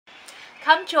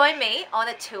Come join me on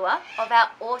a tour of our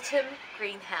autumn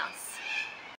greenhouse.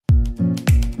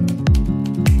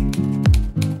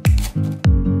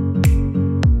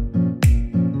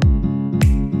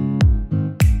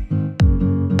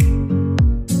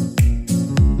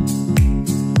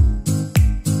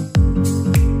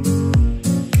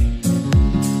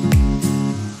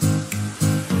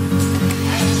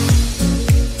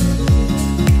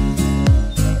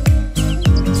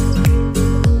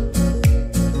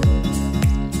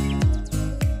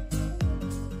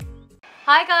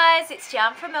 Hi guys, it's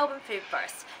Jan from Melbourne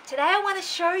Foodforest. Today I want to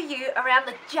show you around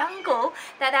the jungle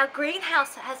that our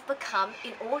greenhouse has become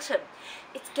in autumn.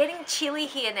 It's getting chilly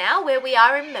here now where we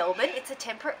are in Melbourne. It's a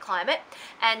temperate climate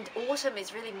and autumn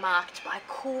is really marked by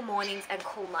cool mornings and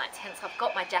cool nights, hence I've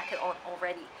got my jacket on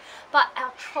already. But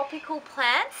our tropical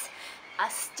plants are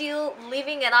still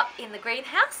living it up in the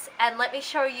greenhouse, and let me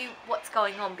show you what's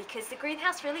going on, because the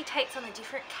greenhouse really takes on a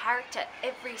different character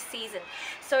every season.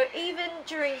 So even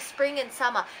during spring and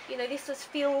summer, you know, this was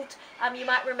filled, you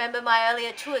might remember my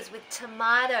earlier tours, with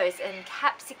tomatoes and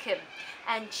capsicum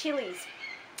and chilies.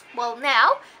 Well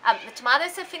now, the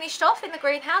tomatoes have finished off in the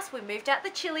greenhouse, we've moved out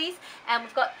the chilies, and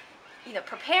we've got, you know,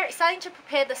 starting to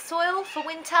prepare the soil for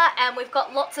winter, and we've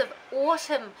got lots of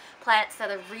autumn plants that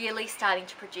are really starting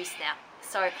to produce now.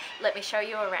 So let me show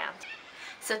you around.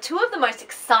 So two of the most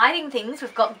exciting things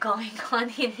we've got going on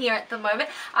in here at the moment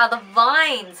are the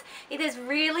vines. It has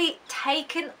really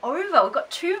taken over. We've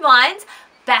got two vines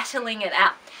battling it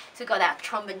out. So we've got our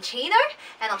tromboncino,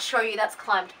 and I'll show you that's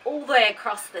climbed all the way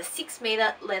across the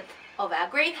 6-meter length of our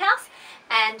greenhouse,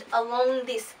 and along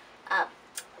this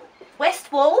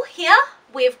west wall here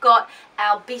we've got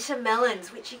our bitter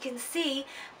melons, which you can see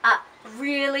are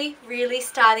really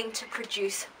starting to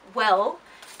produce well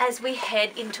as we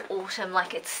head into autumn.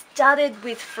 Like, it's studded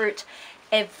with fruit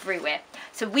everywhere.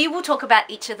 So we will talk about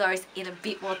each of those in a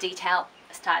bit more detail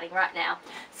starting right now.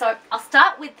 So I'll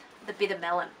start with the bitter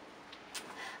melon.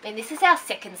 I mean, this is our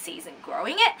second season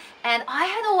growing it, and I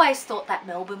had always thought that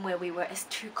Melbourne, where we were, is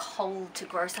too cold to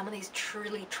grow some of these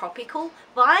truly tropical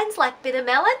vines like bitter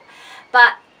melon.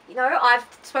 But you know, I've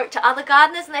spoke to other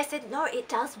gardeners and they said, no, it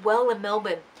does well in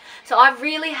Melbourne. So I've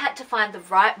really had to find the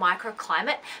right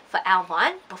microclimate for our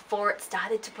vine before it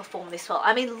started to perform this well.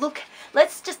 I mean, look,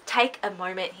 let's just take a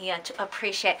moment here to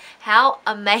appreciate how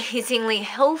amazingly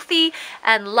healthy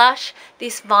and lush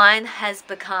this vine has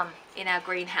become in our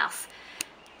greenhouse.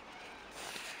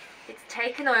 It's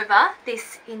taken over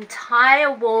this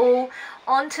entire wall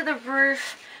onto the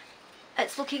roof.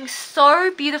 It's looking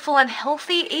so beautiful and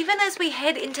healthy even as we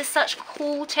head into such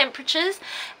cool temperatures,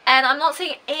 and I'm not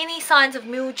seeing any signs of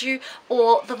mildew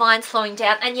or the vine slowing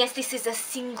down. And yes, this is a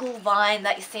single vine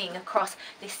that you're seeing across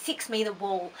this 6-meter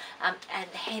wall and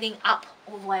heading up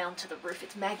all the way onto the roof.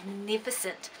 It's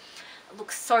magnificent. It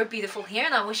looks so beautiful here,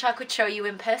 and I wish I could show you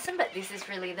in person, but this is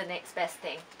really the next best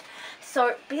thing.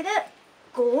 So bitter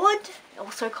gourd,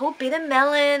 also called bitter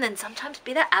melon and sometimes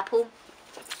bitter apple.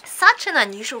 Such an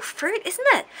unusual fruit, isn't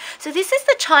it? So this is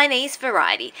the Chinese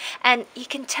variety, and you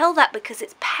can tell that because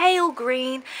it's pale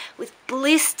green with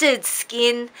blistered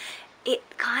skin. It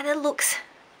kind of looks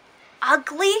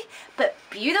ugly but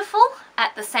beautiful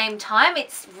at the same time.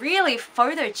 It's really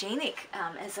photogenic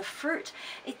as a fruit.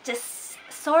 It's just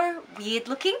so weird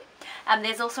looking.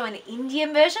 There's also an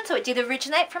Indian version, so it did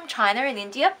originate from China and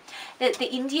India.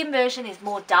 The Indian version is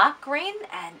more dark green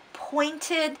and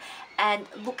pointed and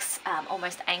looks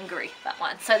almost angry, that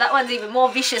one. So that one's even more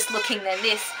vicious looking than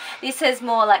this. This has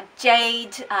more like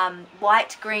jade,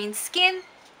 white green skin,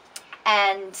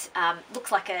 and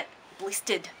looks like a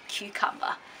blistered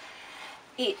cucumber.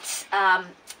 It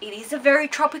is a very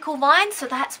tropical vine, so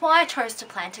that's why I chose to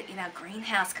plant it in our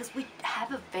greenhouse, because we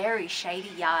have a very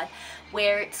shady yard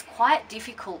where it's quite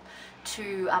difficult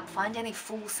to find any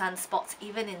full sunspots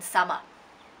even in summer.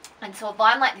 And so a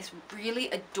vine like this really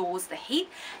adores the heat,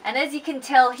 and as you can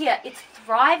tell here, it's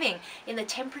thriving in the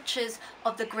temperatures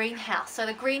of the greenhouse. So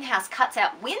the greenhouse cuts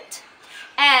out wind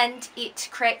and it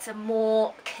creates a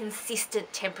more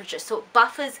consistent temperature, so it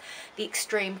buffers the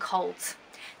extreme colds.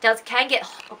 Can get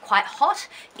quite hot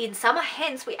in summer,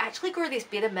 hence we actually grew this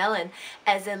bitter melon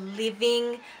as a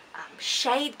living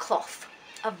shade cloth,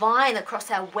 a vine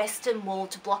across our western wall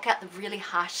to block out the really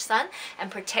harsh sun and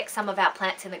protect some of our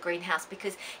plants in the greenhouse,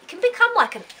 because it can become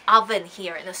like an oven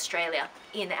here in Australia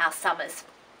in our summers.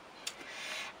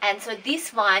 And so this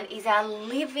vine is our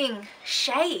living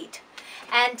shade,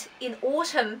 and in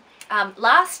autumn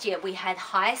last year we had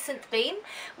hyacinth bean,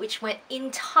 which went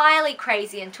entirely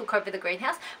crazy and took over the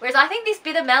greenhouse, whereas I think this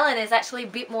bitter melon is actually a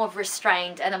bit more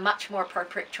restrained and a much more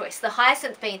appropriate choice. The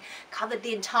hyacinth bean covered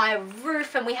the entire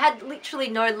roof, and we had literally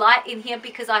no light in here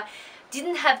because I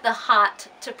didn't have the heart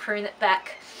to prune it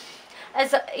back.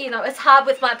 As you know, it's hard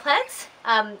with my plants.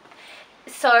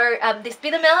 This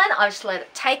bitter melon, I just let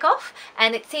it take off,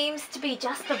 and it seems to be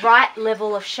just the right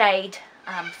level of shade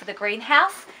for the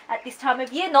greenhouse at this time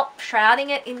of year, not shrouding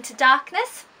it into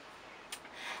darkness.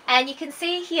 And you can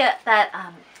see here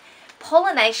that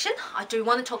pollination, I do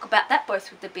want to talk about that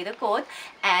both with the bitter gourd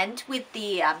and with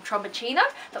the tromboncino,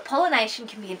 but pollination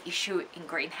can be an issue in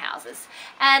greenhouses.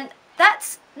 And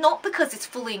that's not because it's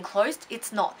fully enclosed,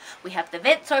 it's not. We have the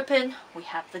vents open, we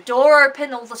have the door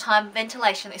open all the time.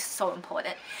 Ventilation is so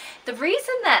important. The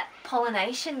reason that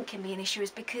pollination can be an issue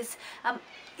is because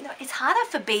you know, it's harder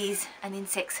for bees and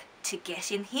insects to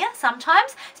get in here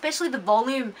sometimes, especially the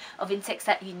volume of insects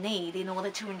that you need in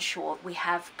order to ensure we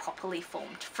have properly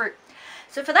formed fruit.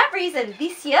 So for that reason,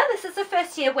 this year, this is the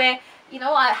first year where, you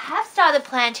know, I have started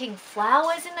planting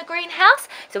flowers in the greenhouse.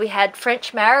 So we had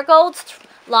French marigolds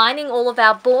lining all of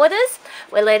our borders.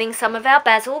 We're letting some of our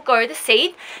basil go to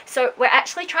seed. So we're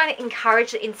actually trying to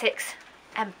encourage the insects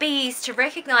and bees to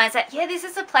recognize that, yeah, this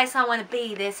is a place I want to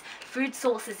be. There's food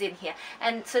sources in here.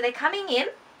 And so they're coming in,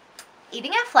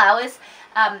 eating our flowers,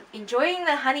 enjoying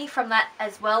the honey from that,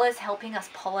 as well as helping us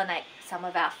pollinate some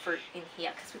of our fruit in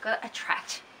here, because we've got to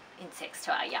attract insects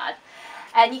to our yard.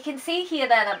 And you can see here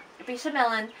that bitter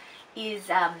melon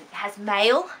has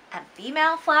male and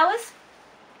female flowers.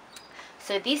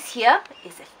 So this here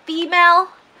is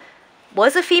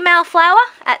was a female flower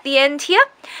at the end here,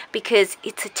 because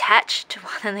it's attached to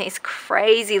one of these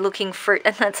crazy looking fruit,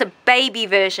 and that's a baby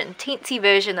version, teensy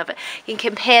version of it. You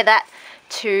can compare that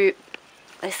to,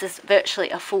 this is virtually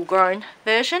a full grown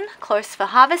version, close for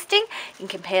harvesting. You can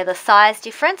compare the size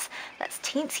difference. That's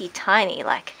teensy tiny,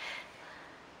 like,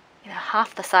 you know,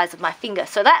 half the size of my finger.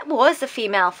 So that was a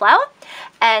female flower,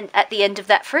 and at the end of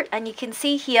that fruit, and you can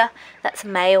see here that's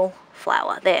male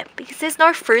flower there, because there's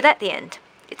no fruit at the end.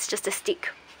 It's just a stick.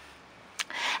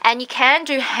 And you can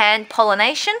do hand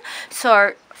pollination.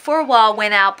 So for a while,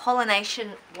 when our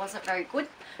pollination wasn't very good,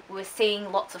 we were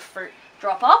seeing lots of fruit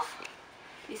drop off.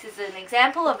 This is an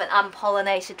example of an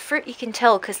unpollinated fruit. You can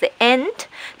tell because the end,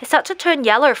 they start to turn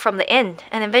yellow from the end,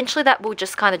 and eventually that will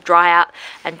just kind of dry out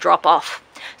and drop off.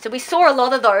 So we saw a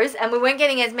lot of those, and we weren't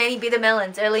getting as many bitter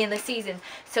melons early in the season,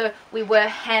 so we were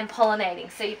hand pollinating.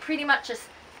 So you pretty much just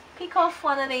pick off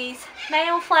one of these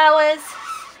male flowers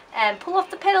and pull off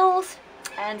the petals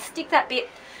and stick that bit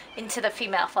into the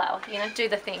female flower, you know, do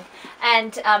the thing.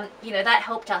 And you know, that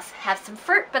helped us have some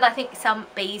fruit, but I think some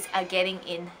bees are getting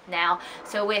in now,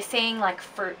 so we're seeing like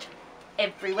fruit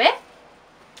everywhere.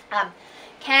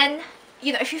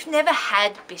 You know, if you've never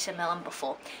had bitter melon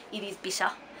before, it is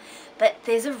bitter, but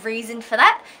there's a reason for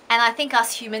that, and I think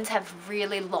us humans have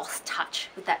really lost touch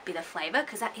with that bitter flavour,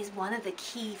 because that is one of the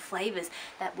key flavours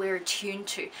that we're attuned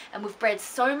to, and we've bred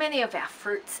so many of our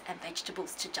fruits and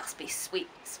vegetables to just be sweet,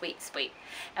 sweet, sweet,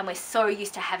 and we're so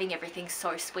used to having everything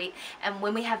so sweet, and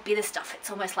when we have bitter stuff, it's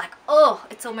almost like, oh,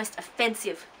 it's almost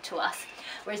offensive to us,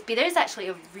 whereas bitter is actually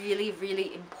a really,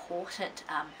 really important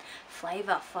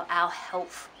flavour for our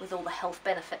health, with all the health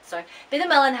benefits. So bitter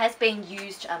melon has been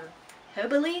used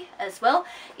herbally as well.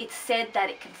 It's said that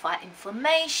it can fight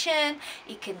inflammation,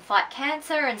 it can fight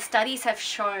cancer, and studies have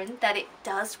shown that it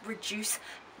does reduce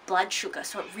blood sugar,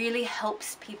 so it really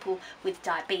helps people with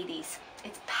diabetes.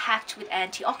 It's packed with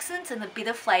antioxidants, and the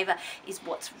bitter flavour is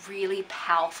what's really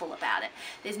powerful about it.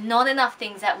 There's not enough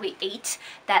things that we eat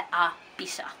that are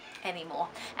bitter anymore,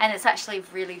 and it's actually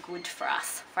really good for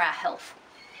us, for our health.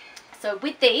 So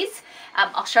with these,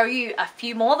 I'll show you a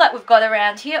few more that we've got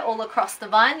around here all across the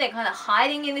vine. They're kind of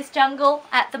hiding in this jungle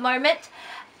at the moment.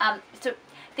 So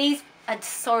these are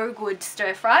so good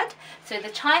stir-fried. So the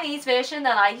Chinese version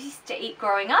that I used to eat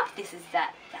growing up, this is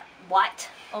that white,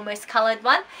 almost coloured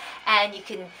one. And you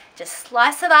can just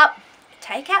slice it up,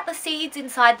 take out the seeds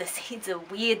inside. The seeds are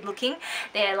weird looking.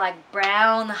 They're like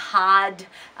brown, hard,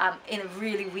 in a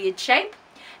really weird shape.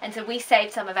 And so we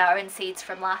saved some of our own seeds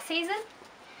from last season.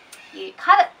 You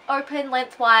cut it open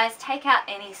lengthwise, take out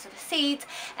any sort of seeds,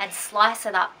 and slice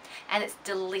it up, and it's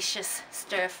delicious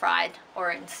stir-fried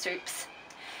orange soups.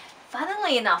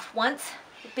 Funnily enough, once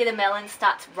the bitter melon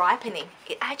starts ripening,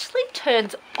 it actually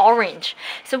turns orange.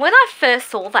 So when I first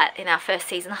saw that in our first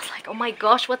season, I was like, oh my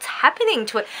gosh, what's happening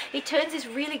to it? It turns this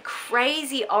really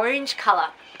crazy orange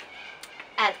colour,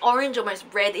 and orange, almost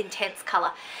red, intense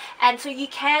colour. And so you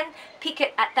can pick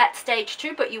it at that stage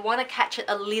too, but you want to catch it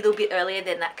a little bit earlier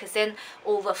than that, because then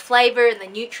all the flavor and the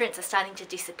nutrients are starting to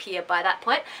disappear by that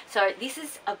point. So this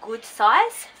is a good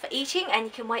size for eating, and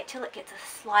you can wait till it gets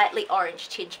a slightly orange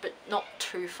tinge, but not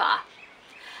too far.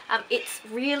 It's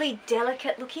really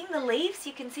delicate looking, the leaves,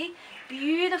 you can see,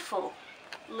 beautiful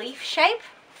leaf shape,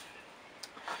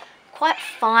 quite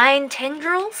fine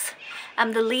tendrils.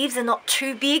 The leaves are not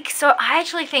too big, so I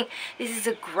actually think this is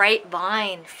a great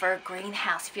vine for a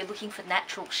greenhouse if you're looking for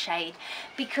natural shade,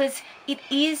 because it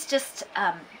is just,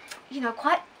 you know,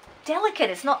 quite delicate.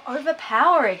 It's not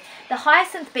overpowering. The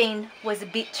hyacinth bean was a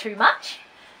bit too much.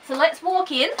 So let's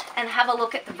walk in and have a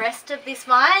look at the rest of this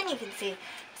vine. You can see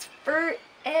it's fruit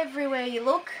everywhere you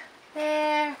look.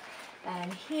 There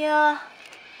and here.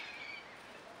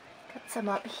 Got some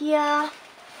up here.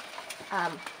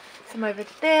 Some over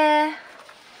there.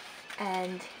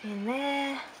 And in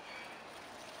there.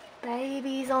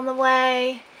 Babies on the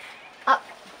way. Up.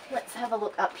 Let's have a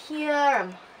look up here.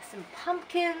 Some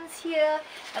pumpkins here.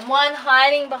 And one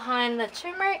hiding behind the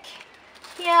turmeric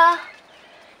here.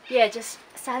 Yeah, just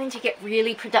starting to get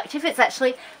really productive. It's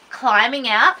actually climbing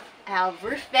out our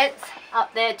roof vents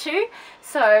up there too,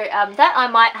 so that I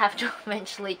might have to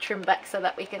eventually trim back so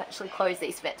that we can actually close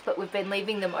these vents, but we've been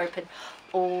leaving them open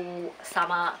all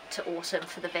summer to autumn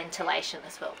for the ventilation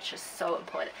as well, which is so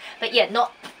important. But yeah,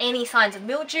 not any signs of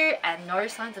mildew and no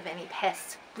signs of any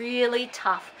pests. Really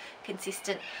tough,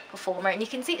 consistent performer, and you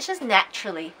can see it's just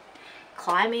naturally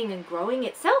climbing and growing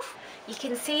itself. You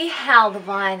can see how the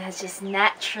vine has just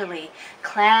naturally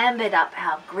clambered up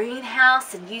our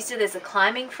greenhouse and used it as a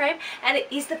climbing frame, and it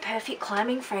is the perfect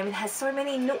climbing frame. It has so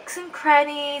many nooks and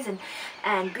crannies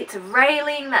and bits of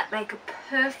railing that make a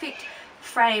perfect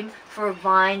frame for a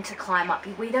vine to climb up.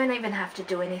 We don't even have to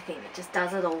do anything, it just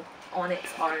does it all on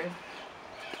its own.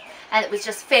 And it was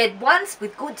just fed once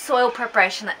with good soil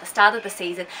preparation at the start of the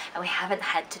season, and we haven't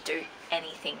had to do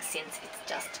anything since. It's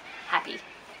just happy.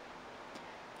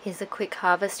 Here's a quick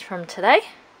harvest from today.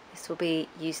 This will be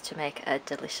used to make a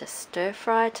delicious stir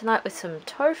fry tonight with some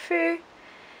tofu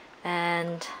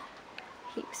and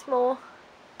heaps more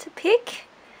to pick.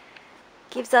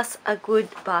 Gives us a good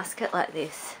basket like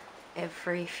this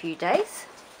every few days,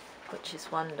 which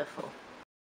is wonderful.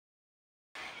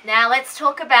 Now let's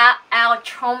talk about our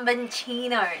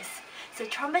tromboncinos. So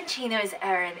tromboncinos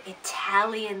are an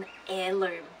Italian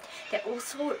heirloom. They're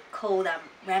also called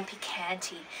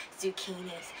rampicanti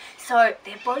zucchinis. So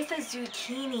they're both a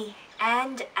zucchini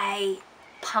and a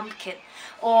pumpkin,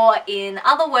 or in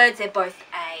other words, they're both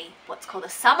what's called a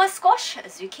summer squash, a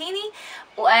zucchini,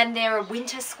 and they're a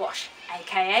winter squash,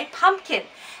 aka pumpkin.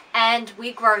 And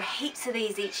we grow heaps of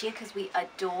these each year because we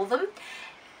adore them.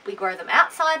 We grow them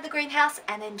outside the greenhouse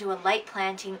and then do a late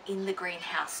planting in the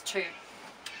greenhouse too.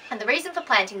 And the reason for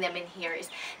planting them in here is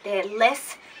they're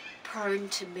less prone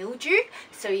to mildew.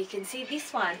 So you can see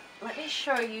this one, let me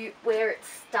show you where it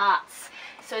starts.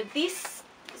 So this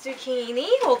zucchini,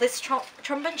 or this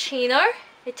tromboncino,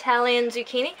 Italian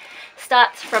zucchini,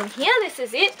 starts from here. This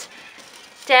is it,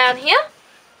 down here,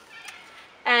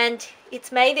 and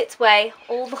it's made its way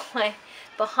all the way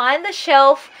behind the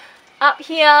shelf, up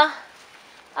here,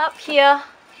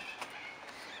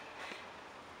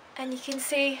 and you can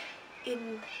see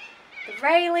in the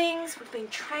railings, we've been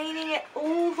training it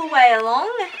all the way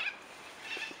along.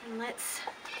 And let's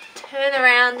turn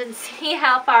around and see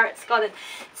how far it's gotten.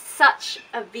 Such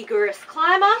a vigorous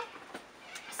climber.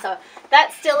 So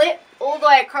that's still it, all the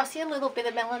way across here. A little bit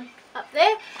of melon up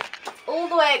there, all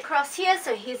the way across here.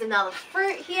 So here's another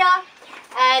fruit here,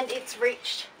 and it's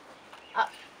reached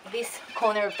up this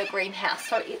corner of the greenhouse.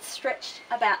 So it's stretched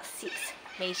about 6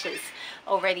 meters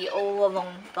already, all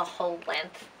along the whole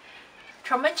length.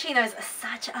 Tromboncinos are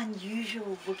such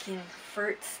unusual looking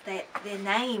fruits. Their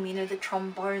name, you know, the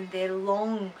trombone, they're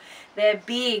long, they're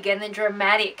big, and they're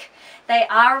dramatic. They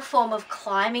are a form of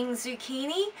climbing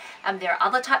zucchini. There are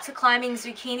other types of climbing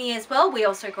zucchini as well. We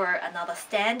also grow another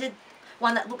standard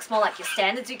one that looks more like your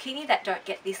standard zucchini that don't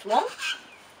get this long.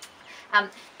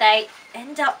 They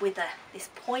end up with this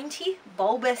pointy,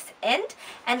 bulbous end,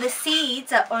 and the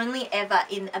seeds are only ever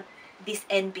in this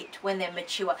end bit when they're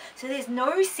mature. So there's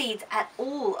no seeds at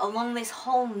all along this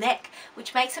whole neck,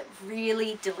 which makes it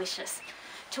really delicious.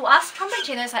 To us,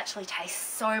 tromboncinos actually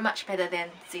taste so much better than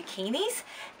zucchinis.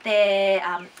 They're,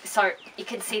 so you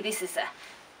can see this is a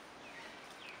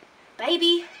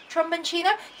baby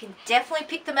tromboncino. You can definitely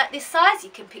pick them at this size. You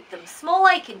can pick them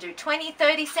smaller. You can do 20,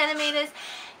 30 centimeters.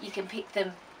 You can pick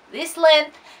them this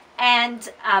length.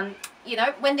 And, you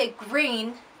know, when they're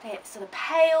green, they're sort of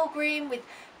pale green with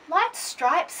light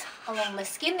stripes along the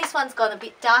skin. This one's gone a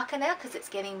bit darker now because it's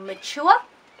getting mature.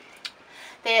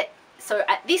 They're So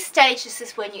at this stage, this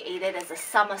is when you eat it as a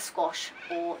summer squash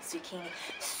or zucchini.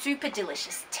 Super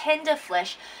delicious, tender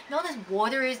flesh, not as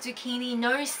watery as zucchini,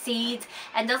 no seeds,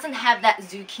 and doesn't have that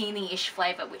zucchini-ish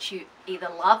flavour which you either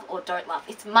love or don't love.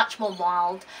 It's much more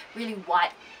mild, really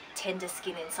white, tender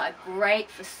skin inside. Great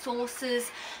for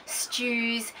sauces,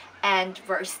 stews, and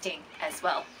roasting as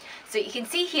well. So you can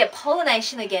see here,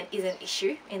 pollination again is an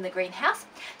issue in the greenhouse.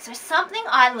 So something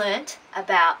I learned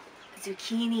about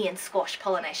zucchini and squash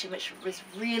pollination, which was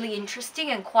really interesting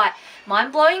and quite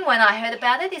mind-blowing when I heard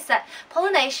about it, is that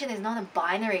pollination is not a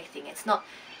binary thing. It's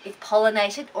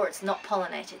pollinated or it's not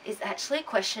pollinated. It's actually a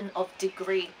question of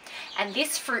degree, and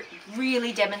this fruit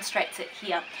really demonstrates it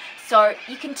here. So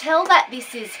you can tell that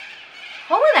this is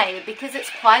pollinated because it's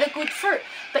quite a good fruit,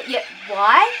 but yet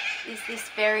why is this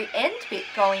very end bit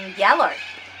going yellow?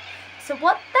 So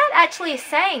what that actually is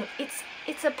saying,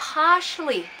 it's a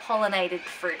partially pollinated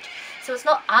fruit. So it's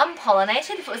not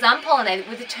unpollinated. If it was unpollinated, it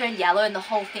would have turned yellow and the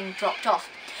whole thing dropped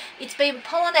off. It's been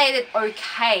pollinated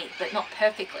okay, but not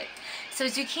perfectly. So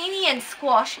zucchini and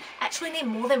squash actually need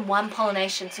more than one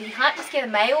pollination. So you can't just get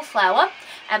a male flower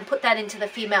and put that into the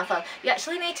female flower. You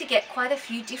actually need to get quite a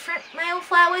few different male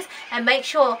flowers and make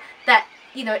sure that,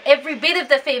 you know, every bit of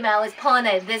the female is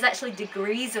pollinated. There's actually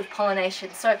degrees of pollination.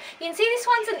 So you can see this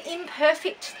one's an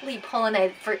imperfectly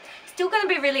pollinated fruit. Still going to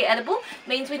be really edible.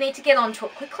 Means we need to get onto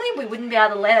it quickly. We wouldn't be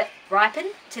able to let it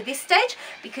ripen to this stage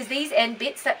because these end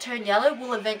bits that turn yellow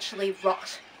will eventually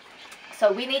rot.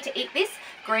 So we need to eat this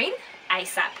green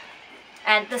ASAP.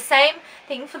 And the same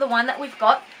thing for the one that we've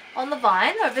got on the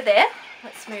vine over there.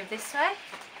 Let's move this way.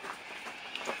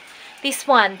 This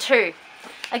one too.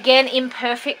 Again,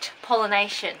 imperfect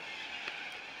pollination.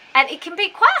 And it can be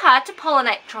quite hard to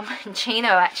pollinate Tromboncino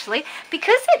actually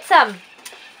because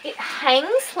it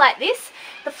hangs like this.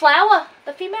 The flower,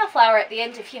 the female flower at the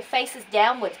end of here faces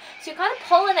downwards. So you're kind of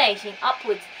pollinating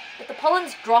upwards, but the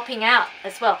pollen's dropping out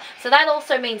as well. So that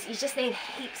also means you just need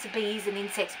heaps of bees and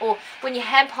insects. Or when you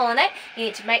hand pollinate, you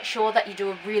need to make sure that you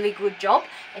do a really good job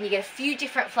and you get a few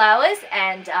different flowers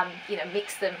and you know,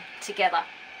 mix them together.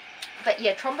 But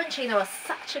yeah, Tromboncino are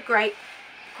such a great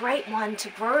one to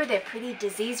grow. They're pretty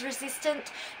disease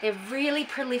resistant. They're really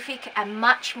prolific and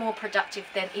much more productive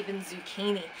than even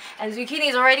zucchini. And zucchini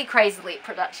is already crazily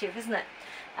productive, isn't it?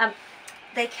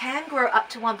 They can grow up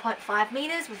to 1.5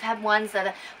 meters. We've had ones that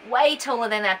are way taller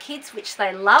than our kids, which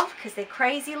they love because they're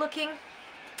crazy looking.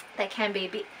 They can be a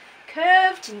bit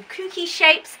curved and kooky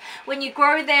shapes. When you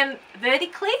grow them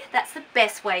vertically, that's the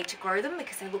best way to grow them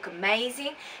because they look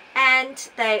amazing, and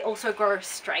they also grow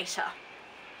straighter.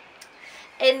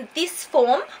 In this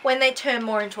form, when they turn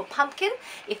more into a pumpkin,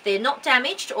 if they're not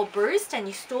damaged or bruised and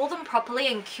you store them properly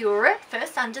and cure it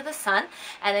first under the sun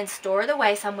and then store it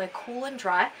away somewhere cool and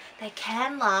dry, they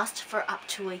can last for up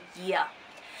to a year.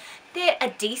 They're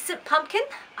a decent pumpkin.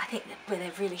 I think that where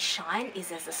they really shine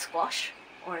is as a squash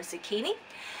or a zucchini.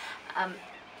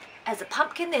 As a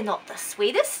pumpkin, they're not the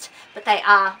sweetest, but they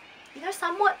are, you know,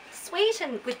 somewhat sweet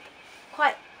and with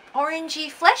quite orangey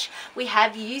flesh. We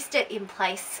have used it in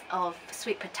place of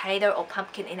sweet potato or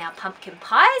pumpkin in our pumpkin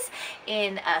pies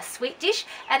in a sweet dish,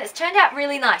 and it's turned out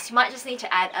really nice. You might just need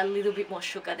to add a little bit more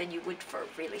sugar than you would for a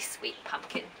really sweet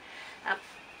pumpkin.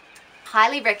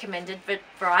 Highly recommended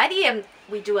variety, and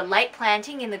we do a late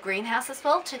planting in the greenhouse as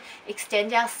well to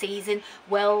extend our season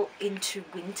well into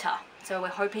winter. So we're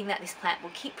hoping that this plant will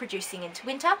keep producing into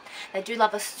winter. They do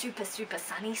love a super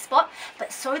sunny spot,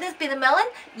 but so does bitter melon,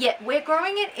 yet we're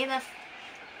growing it in a,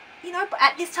 you know,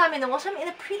 at this time in the autumn in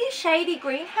a pretty shady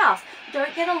greenhouse. We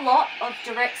don't get a lot of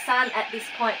direct sun at this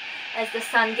point as the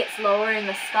sun gets lower in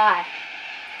the sky.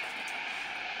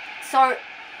 So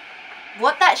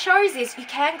what that shows is you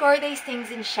can grow these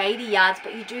things in shady yards,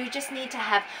 but you do just need to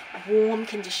have warm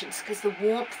conditions because the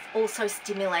warmth also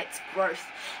stimulates growth.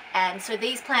 And so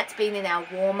these plants being in our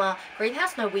warmer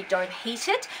greenhouse, no, we don't heat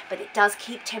it, but it does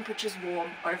keep temperatures warm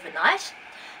overnight.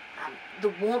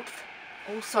 The warmth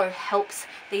also helps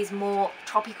these more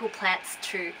tropical plants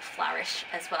to flourish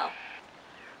as well.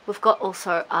 We've got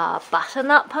also our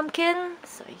butternut pumpkin,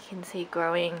 so you can see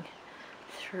growing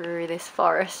through this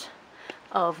forest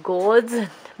of gourds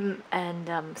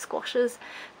and squashes.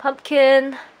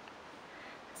 Pumpkin,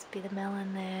 there's a bit of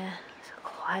melon there, so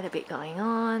quite a bit going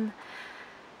on.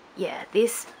 Yeah,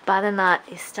 this butternut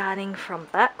is starting from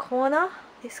that corner,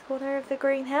 this corner of the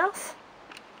greenhouse.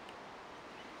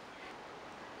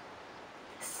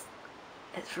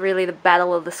 It's really the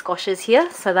battle of the squashes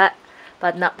here, so that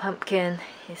butternut pumpkin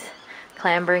is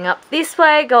clambering up this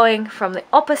way, going from the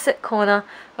opposite corner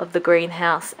of the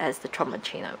greenhouse as the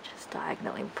Tromboncino, which is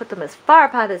diagonally. We put them as far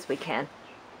apart as we can.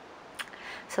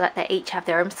 so that they each have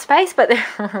their own space, but they're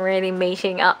already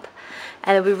meeting up.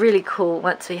 And it'll be really cool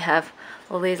once we have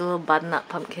all these little button-up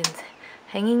pumpkins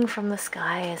hanging from the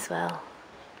sky as well.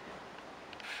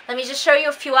 Let me just show you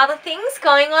a few other things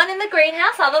going on in the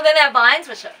greenhouse other than our vines,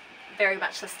 which are very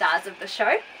much the stars of the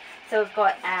show. So we've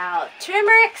got our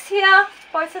turmerics here,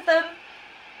 both of them.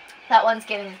 That one's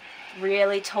getting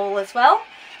really tall as well.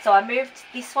 So I moved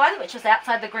this one, which was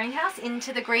outside the greenhouse,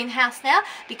 into the greenhouse now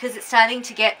because it's starting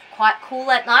to get quite cool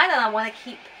at night, and I want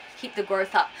to keep the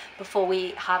growth up before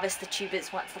we harvest the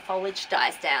tubers once the foliage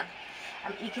dies down.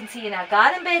 You can see in our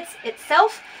garden beds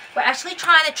itself, we're actually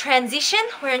trying to transition.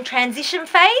 We're in transition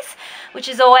phase, which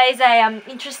is always a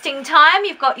interesting time.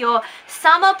 You've got your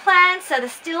summer plants that are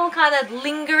still kind of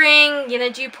lingering. You know,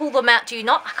 do you pull them out, do you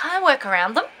not? I kind of work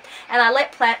around them, and I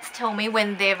let plants tell me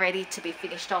when they're ready to be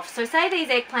finished off. So say these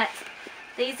eggplants,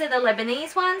 these are the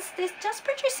Lebanese ones. They're just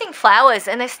producing flowers,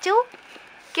 and they're still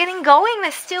getting going.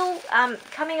 They're still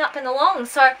coming up and along.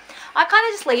 So I kind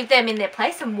of just leave them in their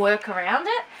place and work around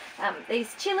it.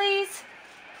 These chilies,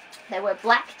 they were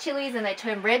black chilies and they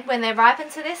turn red when they're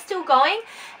ripened, so they're still going.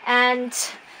 And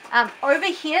over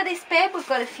here, this bed, we've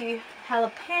got a few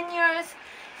jalapenos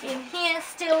in here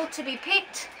still to be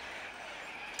picked.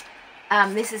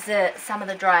 This is some of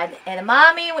the dried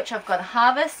edamame, which I've got to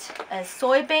harvest as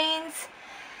soybeans.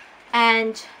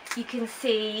 And you can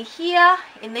see here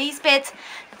in these beds,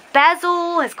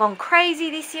 basil has gone crazy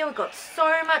this year. We've got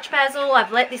so much basil.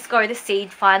 I've let this go to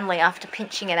seed finally after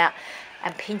pinching it out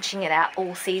and pinching it out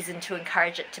all season to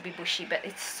encourage it to be bushy. But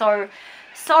it's so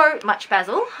much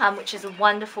basil, which is a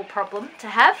wonderful problem to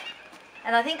have.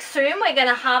 And I think soon we're going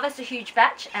to harvest a huge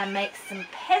batch and make some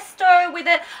pesto with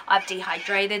it. I've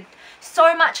dehydrated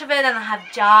so much of it and I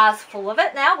have jars full of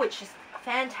it now, which is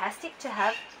fantastic to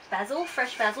have basil,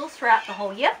 fresh basil throughout the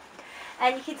whole year.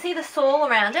 And you can see the soil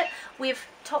around it. We've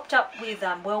topped up with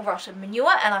well-rotted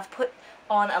manure, and I've put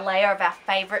on a layer of our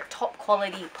favourite top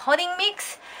quality potting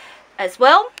mix as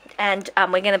well. And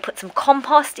we're going to put some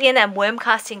compost in and worm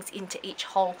castings into each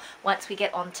hole once we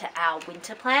get onto our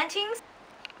winter plantings.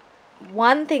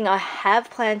 One thing I have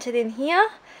planted in here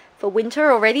for winter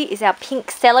already is our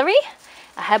pink celery.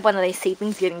 I had one of these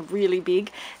seedlings getting really big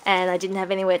and I didn't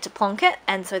have anywhere to plonk it,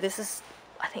 and so this is,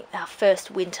 I think, our first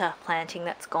winter planting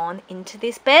that's gone into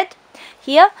this bed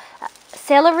here.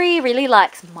 Celery really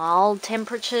likes mild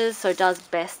temperatures, so does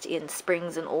best in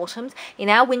springs and autumns. In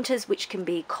our winters, which can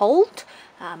be cold,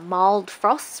 mild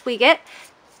frosts we get,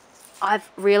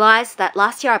 I've realised that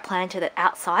last year I planted it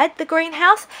outside the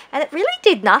greenhouse and it really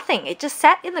did nothing. It just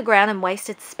sat in the ground and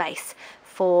wasted space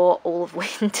for all of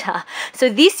winter. So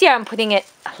this year I'm putting it,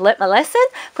 I learnt my lesson,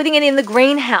 putting it in the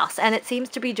greenhouse, and it seems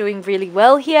to be doing really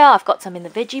well here. I've got some in the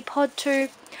veggie pod too.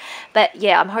 But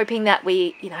yeah, I'm hoping that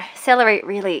we, celery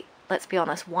really, let's be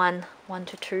honest, one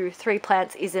to two, 3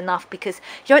 plants is enough, because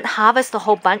you don't harvest the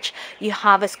whole bunch. You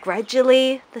harvest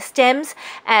gradually the stems,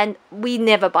 and we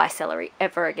never buy celery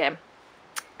ever again.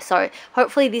 So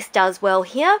hopefully this does well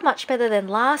here, much better than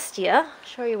last year. I'll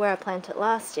show you where I planted it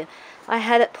last year. I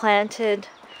had it planted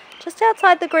just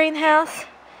outside the greenhouse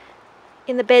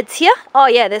in the beds here. Oh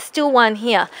yeah, there's still one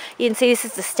here. You can see this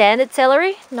is the standard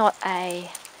celery, not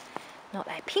a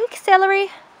pink celery,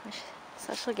 which is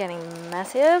actually getting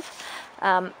massive.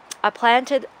 I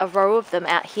planted a row of them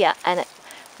out here, and it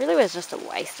really was just a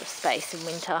waste of space in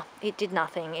winter. It did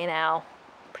nothing in our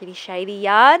pretty shady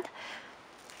yard.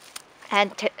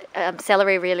 And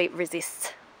celery really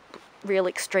resists real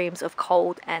extremes of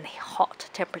cold and hot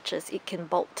temperatures. It can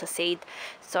bolt to seed.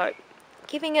 So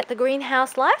giving it the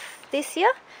greenhouse life this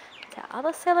year. Our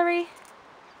other celery.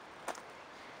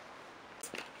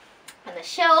 And the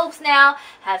shelves now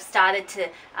have started to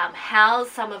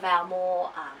house some of our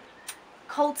more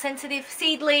cold sensitive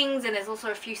seedlings, and there's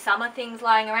also a few summer things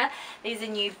lying around. These are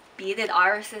new bearded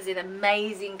irises in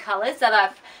amazing colours that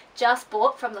I've just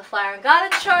bought from the Flower and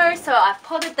Garden show. So I've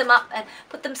potted them up and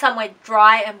put them somewhere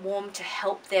dry and warm to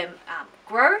help them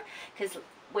grow, because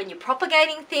when you're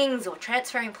propagating things or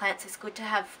transferring plants, it's good to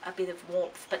have a bit of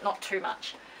warmth, but not too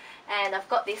much. And I've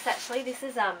got this actually. This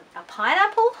is a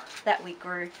pineapple that we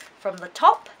grew from the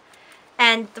top,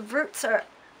 and the roots are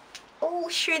all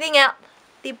shooting out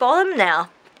the bottom now,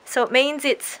 so it means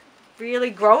it's really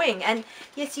growing. And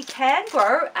yes, you can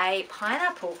grow a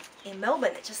pineapple in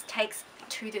Melbourne. It just takes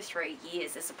 2 to 3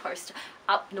 years, as opposed to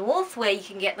up north where you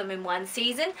can get them in one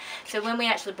season. So when we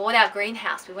actually bought our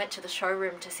greenhouse, we went to the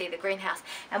showroom to see the greenhouse,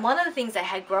 and one of the things they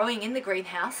had growing in the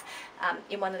greenhouse,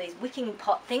 in one of these wicking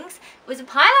pot things, was a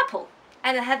pineapple,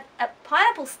 and it had a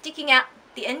pineapple sticking out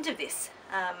the end of this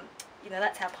you know,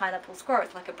 that's how pineapples grow.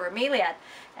 It's like a bromeliad,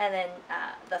 and then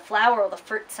the flower or the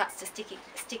fruit starts to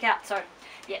stick out. So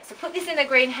yeah, so put this in the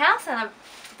greenhouse, and I'm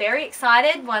very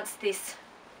excited once this,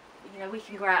 you know, we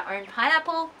can grow our own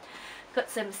pineapple. Got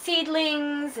some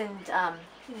seedlings and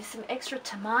you know, some extra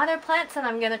tomato plants, and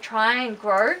I'm going to try and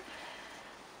grow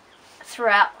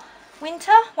throughout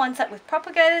winter once that we've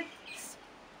propagated.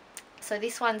 So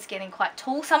this one's getting quite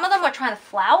tall. Some of them are trying to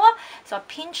flower, so I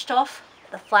pinched off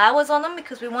the flowers on them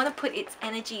because we want to put its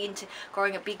energy into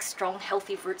growing a big, strong,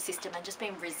 healthy root system and just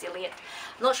being resilient.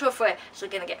 I'm not sure if we're actually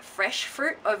going to get fresh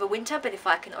fruit over winter, but if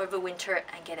I can overwinter it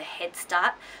and get a head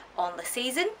start on the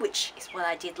season, which is what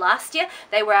I did last year,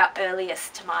 they were our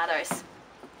earliest tomatoes.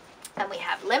 And we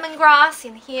have lemongrass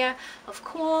in here, of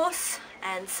course,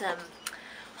 and some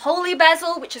holy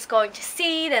basil, which is going to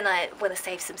seed, and I want to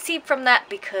save some seed from that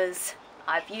because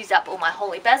I've used up all my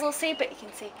holy basil seed. But you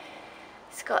can see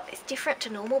it's different to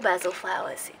normal basil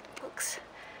flowers. It looks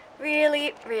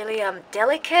really, really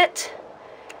delicate,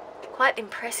 quite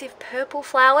impressive purple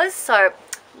flowers. So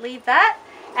leave that.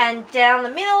 And down the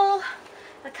middle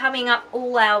are coming up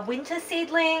all our winter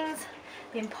seedlings.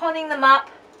 Been potting them up,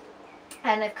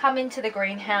 and they've come into the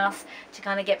greenhouse to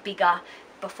kind of get bigger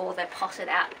before they're potted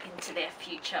out into their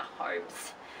future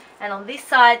homes. And on this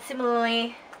side,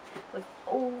 similarly, we've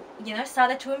all, you know,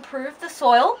 started to improve the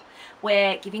soil.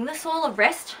 We're giving the soil a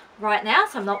rest right now,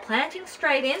 so I'm not planting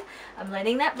straight in. I'm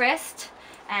letting that rest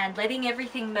and letting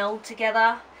everything meld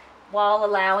together while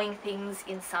allowing things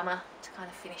in summer to kind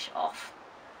of finish off.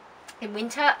 In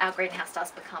winter, our greenhouse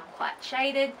does become quite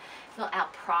shaded. It's not our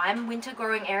prime winter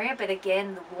growing area, but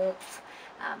again, the warmth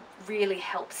really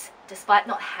helps. Despite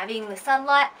not having the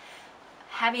sunlight,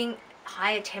 having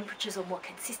higher temperatures or more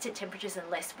consistent temperatures and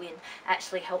less wind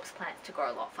actually helps plants to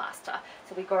grow a lot faster.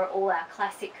 So we grow all our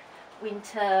classic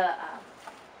winter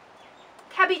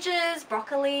cabbages,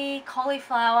 broccoli,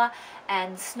 cauliflower,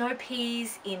 and snow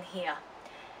peas in here.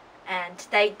 And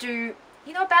they do,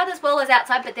 you know, about as well as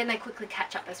outside, but then they quickly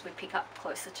catch up as we pick up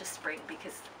closer to spring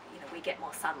because, you know, we get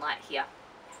more sunlight here.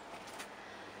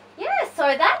 Yeah,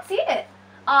 so that's it.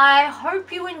 I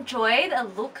hope you enjoyed a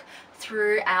look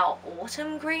through our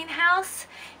autumn greenhouse.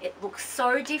 It looks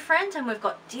so different, and we've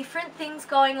got different things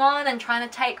going on and trying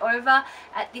to take over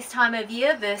at this time of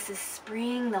year versus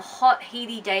spring, the hot,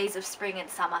 heady days of spring and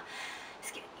summer.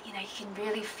 You know, you can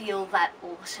really feel that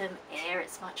autumn air.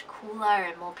 It's much cooler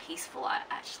and more peaceful. I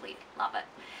actually love it.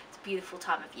 It's a beautiful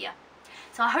time of year.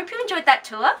 So I hope you enjoyed that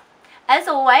tour. As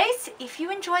always, if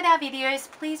you enjoyed our videos,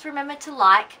 please remember to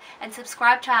like and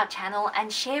subscribe to our channel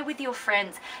and share with your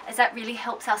friends, as that really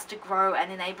helps us to grow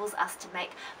and enables us to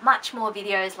make much more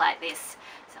videos like this.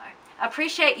 So I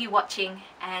appreciate you watching,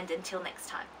 and until next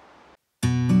time.